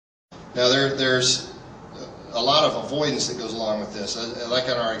Now there's a lot of avoidance that goes along with this. Like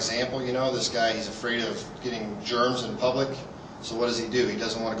in our example, you know, this guy, he's afraid of getting germs in public. So what does he do? He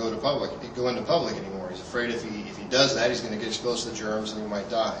doesn't want to go into public anymore. He's afraid if he does that, he's going to get exposed to the germs and he might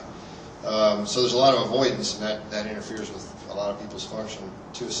die. So there's a lot of avoidance, and that interferes with a lot of people's function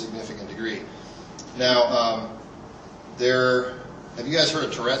to a significant degree. Now, have you guys heard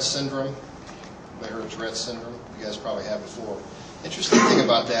of Tourette's syndrome? Anybody heard of Tourette's syndrome? You guys probably have before. Interesting thing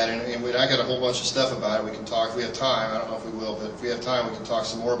about that, and I got a whole bunch of stuff about it. We can talk if we have time. I don't know if we will, but if we have time, we can talk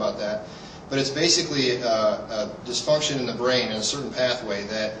some more about that. But it's basically a dysfunction in the brain in a certain pathway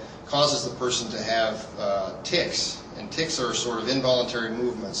that causes the person to have tics. And tics are sort of involuntary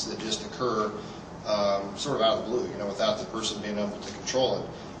movements that just occur sort of out of the blue, you know, without the person being able to control it.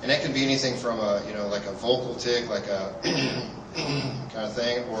 And that can be anything from like a vocal tic, like a kind of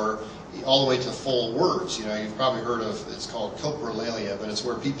thing, or all the way to full words. You know, you've probably heard of, it's called coprolalia, but it's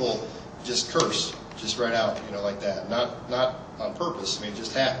where people just curse, just right out, you know, like that. Not on purpose. I mean, it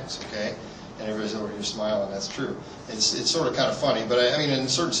just happens, okay? And everybody's over here smiling. That's true. It's sort of kind of funny, but I mean, in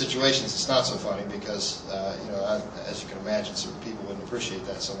certain situations, it's not so funny because, you know, as you can imagine, certain people wouldn't appreciate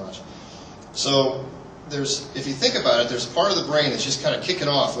that so much. So if you think about it, there's a part of the brain that's just kind of kicking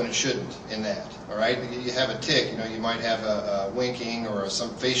off when it shouldn't in that, all right? You have a tic, you know, you might have a winking or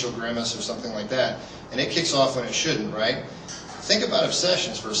some facial grimace or something like that, and it kicks off when it shouldn't, right? Think about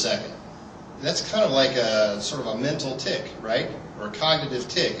obsessions for a second. That's kind of like a sort of a mental tic, right? Or a cognitive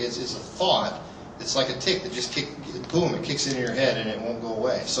tic. It's a thought. It's like a tic that just boom, it kicks into your head and it won't go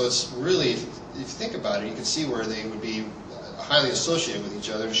away. So it's really, if you think about it, you can see where they would be highly associated with each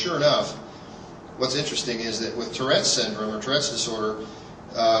other. And sure enough, what's interesting is that with Tourette's syndrome or Tourette's disorder,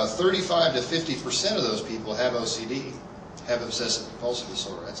 35 to 50% of those people have OCD, have obsessive compulsive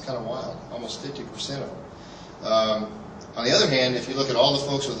disorder. That's kind of wild. Almost 50% of them. On the other hand, if you look at all the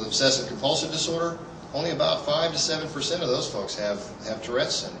folks with obsessive compulsive disorder, only about 5 to 7% of those folks have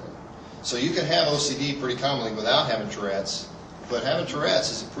Tourette's syndrome. So you can have OCD pretty commonly without having Tourette's, but having Tourette's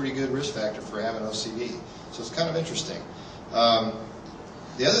is a pretty good risk factor for having OCD. So it's kind of interesting.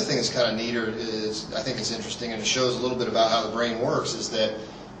 The other thing that's kind of neat, or I think it's interesting, and it shows a little bit about how the brain works, is that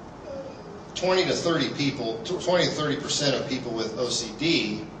 20 to 30% of people with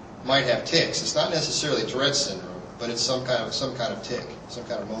OCD might have tics. It's not necessarily Tourette's syndrome, but it's some kind of tic, some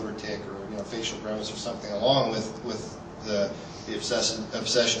kind of motor tic, or, you know, facial grimace or something, along with the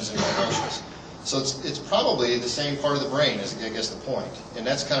obsessions and compulsions. So it's probably the same part of the brain, is I guess the point. And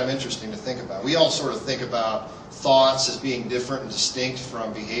that's kind of interesting to think about. We all sort of think about thoughts as being different and distinct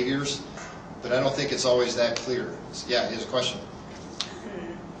from behaviors, but I don't think it's always that clear. Yeah, here's a question.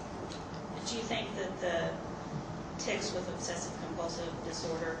 Do you think that the tics with obsessive compulsive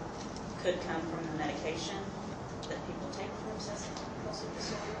disorder could come from the medication that people take for obsessive compulsive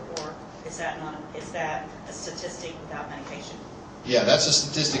disorder, or is that a statistic without medication? Yeah, that's a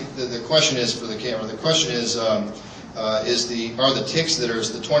statistic. The question is for the camera. The question is, are the tics that are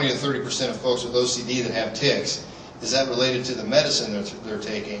the 20 to 30% of folks with OCD that have tics, is that related to the medicine they're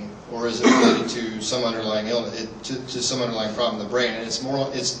taking, or is it related to some underlying illness, to some underlying problem in the brain? And it's more.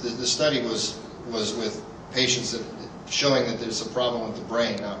 The study was with patients that showing that there's a problem with the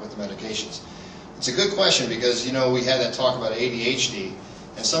brain, not with the medications. It's a good question because, you know, we had that talk about ADHD,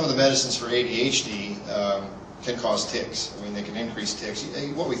 and some of the medicines for ADHD can cause tics. I mean, they can increase tics.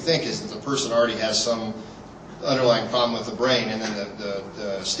 What we think is that the person already has some underlying problem with the brain, and then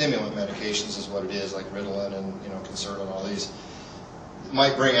the stimulant medications is what it is, like Ritalin and, you know, Concerta and all these,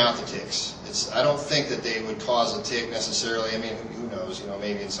 might bring out the tics. I don't think that they would cause a tic necessarily. I mean, who knows? You know,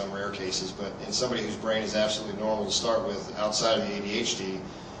 maybe in some rare cases, but in somebody whose brain is absolutely normal to start with, outside of the ADHD,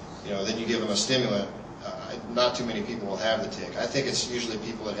 you know, then you give them a stimulant. Not too many people will have the tic. I think it's usually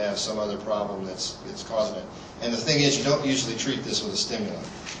people that have some other problem that's causing it. And the thing is, you don't usually treat this with a stimulant.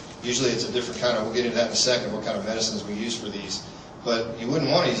 Usually it's a different kind of, we'll get into that in a second, what kind of medicines we use for these. But you wouldn't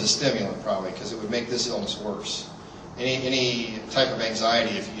want to use a stimulant probably, because it would make this illness worse. Any type of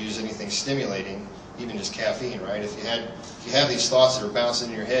anxiety, if you use anything stimulating, even just caffeine, right? If you have these thoughts that are bouncing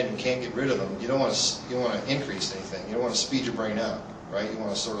in your head and you can't get rid of them, you don't want to increase anything. You don't want to speed your brain up, right? You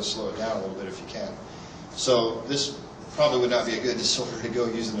want to sort of slow it down a little bit if you can. So this probably would not be a good disorder to go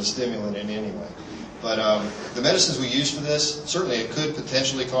using a stimulant in anyway. But the medicines we use for this, certainly it could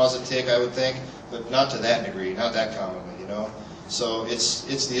potentially cause a tic, I would think, but not to that degree, not that commonly, you know. So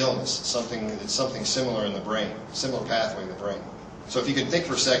it's the illness. It's something similar in the brain, similar pathway in the brain. So if you could think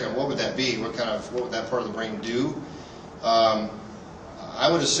for a second, what would that be? What would that part of the brain do? I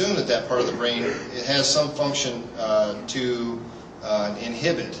would assume that part of the brain, it has some function to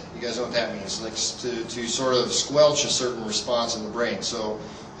inhibit. You guys know what that means? Like to sort of squelch a certain response in the brain. So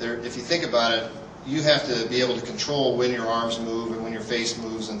if you think about it, you have to be able to control when your arms move and when your face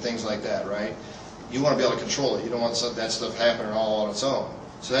moves and things like that, right? You want to be able to control it. You don't want that stuff happening all on its own.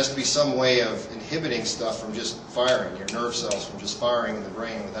 So there has to be some way of inhibiting stuff from just firing, your nerve cells from just firing in the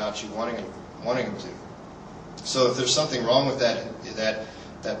brain without you wanting them to. So if there's something wrong with that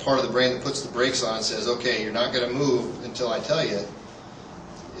part of the brain that puts the brakes on and says, okay, you're not going to move until I tell you.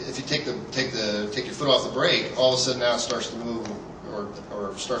 If you take your foot off the brake, all of a sudden now it starts to move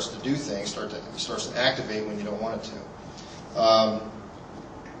or starts to do things, starts to activate when you don't want it to.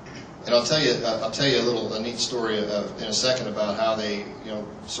 And I'll tell you a neat story in a second about how they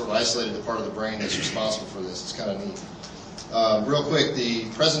sort of isolated the part of the brain that's responsible for this. It's kind of neat. Real quick, the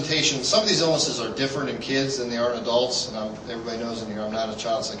presentation, some of these illnesses are different in kids than they are in adults, and everybody knows in here I'm not a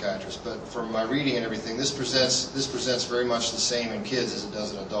child psychiatrist, but from my reading and everything, this presents very much the same in kids as it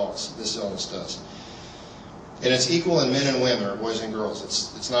does in adults. This illness does. And it's equal in men and women, or boys and girls.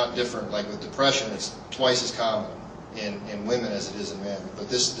 It's not different. Like with depression, it's twice as common in women as it is in men, but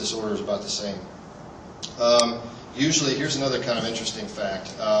this disorder is about the same. Usually, here's another kind of interesting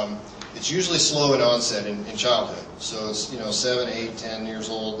fact. It's usually slow in onset in childhood. So it's 7, 8, 10 years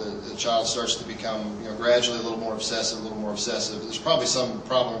old. The child starts to become gradually a little more obsessive, There's probably some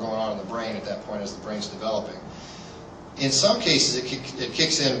problem going on in the brain at that point as the brain's developing. In some cases, it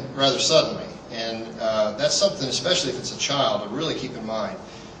kicks in rather suddenly, and that's something, especially if it's a child, to really keep in mind.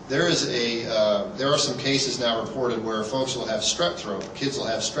 There are some cases now reported where folks will have strep throat, kids will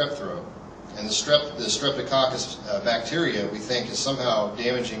have strep throat. And the streptococcus bacteria, we think, is somehow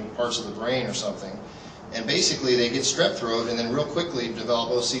damaging parts of the brain or something. And basically, they get strep throat and then real quickly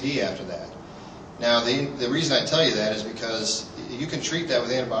develop OCD after that. Now, the reason I tell you that is because you can treat that with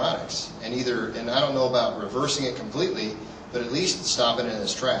antibiotics. And I don't know about reversing it completely, but at least stopping it in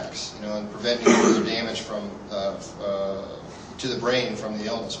its tracks, and preventing further damage to the brain from the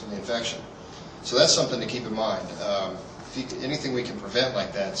illness, from the infection. So that's something to keep in mind. Anything we can prevent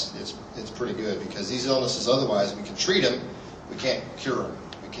like that, it's pretty good, because these illnesses, otherwise, we can treat them, we can't cure them,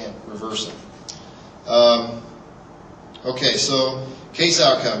 we can't reverse them. Okay, so case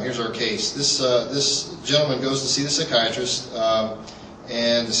outcome. Here's our case. This gentleman goes to see the psychiatrist,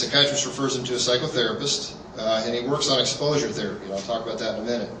 and the psychiatrist refers him to a psychotherapist, and he works on exposure therapy, and I'll talk about that in a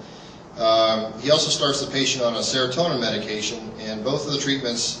minute. He also starts the patient on a serotonin medication, and both of the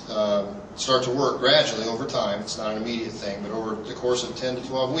treatments start to work gradually over time. It's not an immediate thing, but over the course of 10 to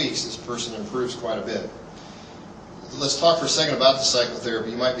 12 weeks, this person improves quite a bit. Let's talk for a second about the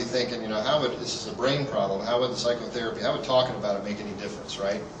psychotherapy. You might be thinking, this is a brain problem. How would the psychotherapy, how would talking about it make any difference,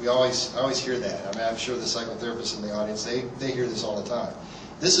 right? I always hear that. I'm sure the psychotherapists in the audience, they hear this all the time.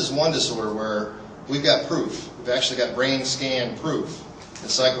 This is one disorder where we've got proof. We've actually got brain scan proof that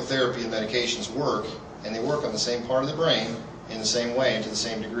psychotherapy and medications work, and they work on the same part of the brain in the same way and to the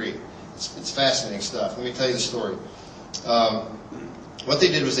same degree. It's fascinating stuff. Let me tell you the story. What they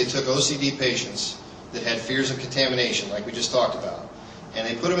did was they took OCD patients that had fears of contamination, like we just talked about, and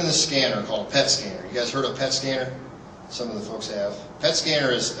they put them in this scanner called a PET scanner. You guys heard of PET scanner? Some of the folks have. PET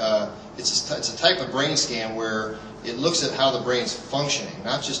scanner is it's a type of brain scan where it looks at how the brain's functioning,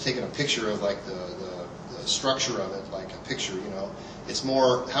 not just taking a picture of like the structure of it, like a picture, It's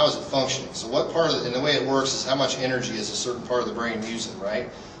more, how is it functioning? So what part of and the way it works is how much energy is a certain part of the brain using, right?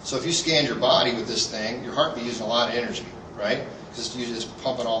 So if you scanned your body with this thing, your heart would be using a lot of energy, right? Because it's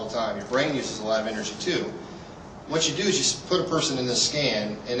pumping all the time. Your brain uses a lot of energy too. What you do is you put a person in this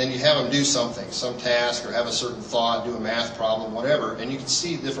scan, and then you have them do something, some task, or have a certain thought, do a math problem, whatever, and you can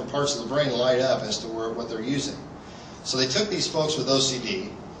see different parts of the brain light up as to what they're using. So they took these folks with OCD,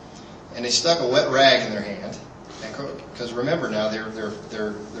 and they stuck a wet rag in their hand, because remember now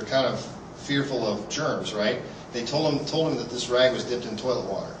they're kind of fearful of germs, right? They told them that this rag was dipped in toilet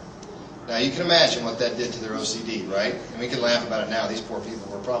water. Now you can imagine what that did to their OCD, right? And we can laugh about it now. These poor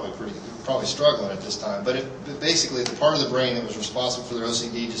people were probably struggling at this time. But basically, the part of the brain that was responsible for their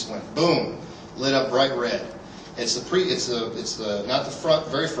OCD just went boom, lit up bright red. It's not the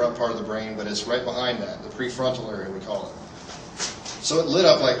very front part of the brain, but it's right behind that, the prefrontal area we call it. So it lit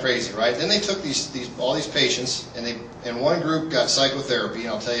up like crazy, right? Then they took all these patients, and one group got psychotherapy, and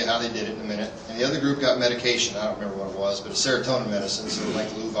I'll tell you how they did it in a minute, and the other group got medication. I don't remember what it was, but it's serotonin medicine, so like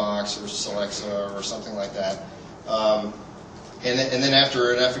Luvox or Celexa or something like that. And then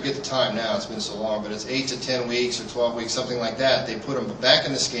after, and I forget the time now, it's been so long, but it's 8 to 10 weeks or 12 weeks, something like that. They put them back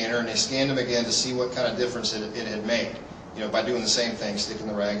in the scanner, and they scanned them again to see what kind of difference it had made, by doing the same thing, sticking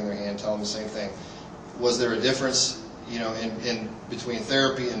the rag in their hand, telling them the same thing. Was there a difference in between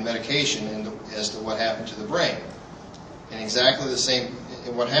therapy and medication as to what happened to the brain? And exactly the same,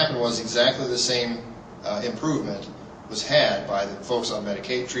 what happened was exactly the same improvement was had by the folks on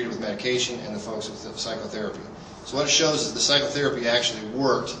treated with medication and the folks with the psychotherapy. So what it shows is the psychotherapy actually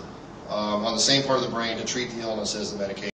worked on the same part of the brain to treat the illness as the medication.